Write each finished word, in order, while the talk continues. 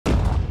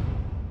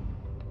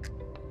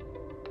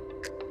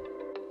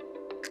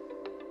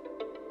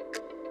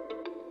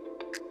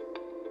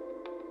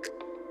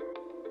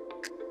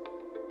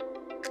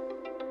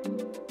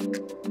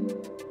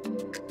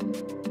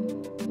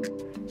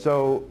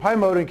So Pie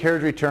Mode and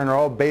Carriage Return are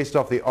all based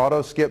off the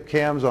auto skip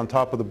cams on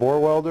top of the bore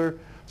welder.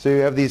 So you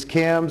have these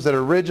cams that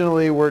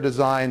originally were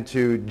designed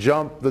to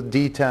jump the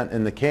detent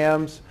in the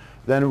cams.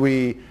 Then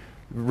we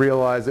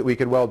realized that we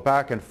could weld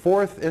back and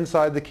forth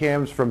inside the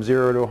cams from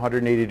 0 to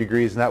 180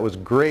 degrees, and that was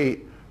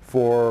great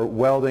for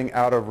welding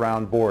out of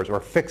round bores or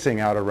fixing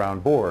out of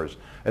round bores.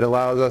 It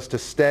allows us to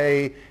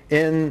stay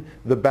in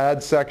the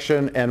bad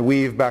section and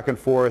weave back and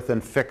forth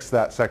and fix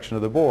that section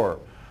of the bore.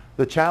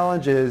 The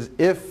challenge is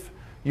if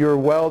you're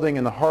welding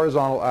in the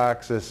horizontal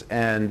axis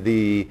and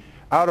the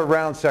out of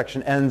round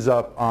section ends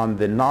up on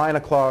the 9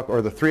 o'clock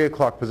or the 3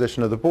 o'clock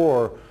position of the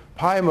bore,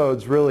 Pie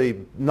Mode's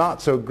really not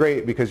so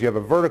great because you have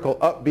a vertical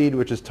up bead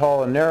which is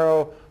tall and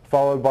narrow,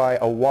 followed by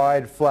a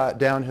wide flat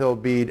downhill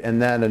bead and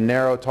then a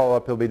narrow tall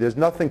uphill bead. There's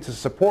nothing to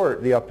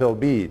support the uphill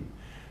bead.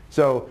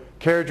 So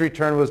Carriage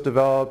Return was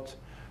developed.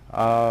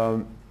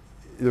 The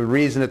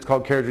reason it's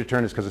called Carriage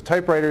Return is because of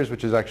typewriters,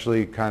 which is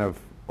actually kind of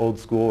old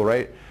school,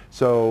 right?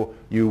 So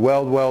you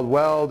weld, weld,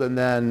 weld, and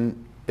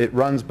then it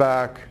runs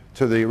back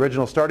to the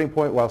original starting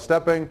point while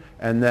stepping,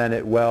 and then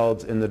it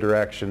welds in the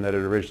direction that it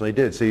originally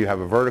did. So you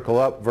have a vertical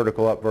up,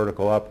 vertical up,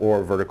 vertical up,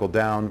 or vertical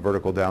down,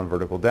 vertical down,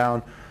 vertical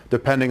down,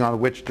 depending on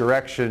which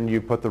direction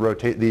you put the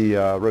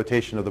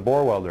rotation of the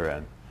bore welder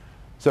in.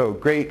 So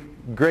great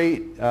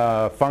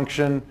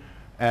function,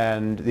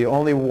 and the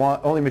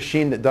only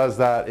machine that does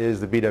that is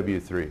the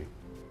BW3.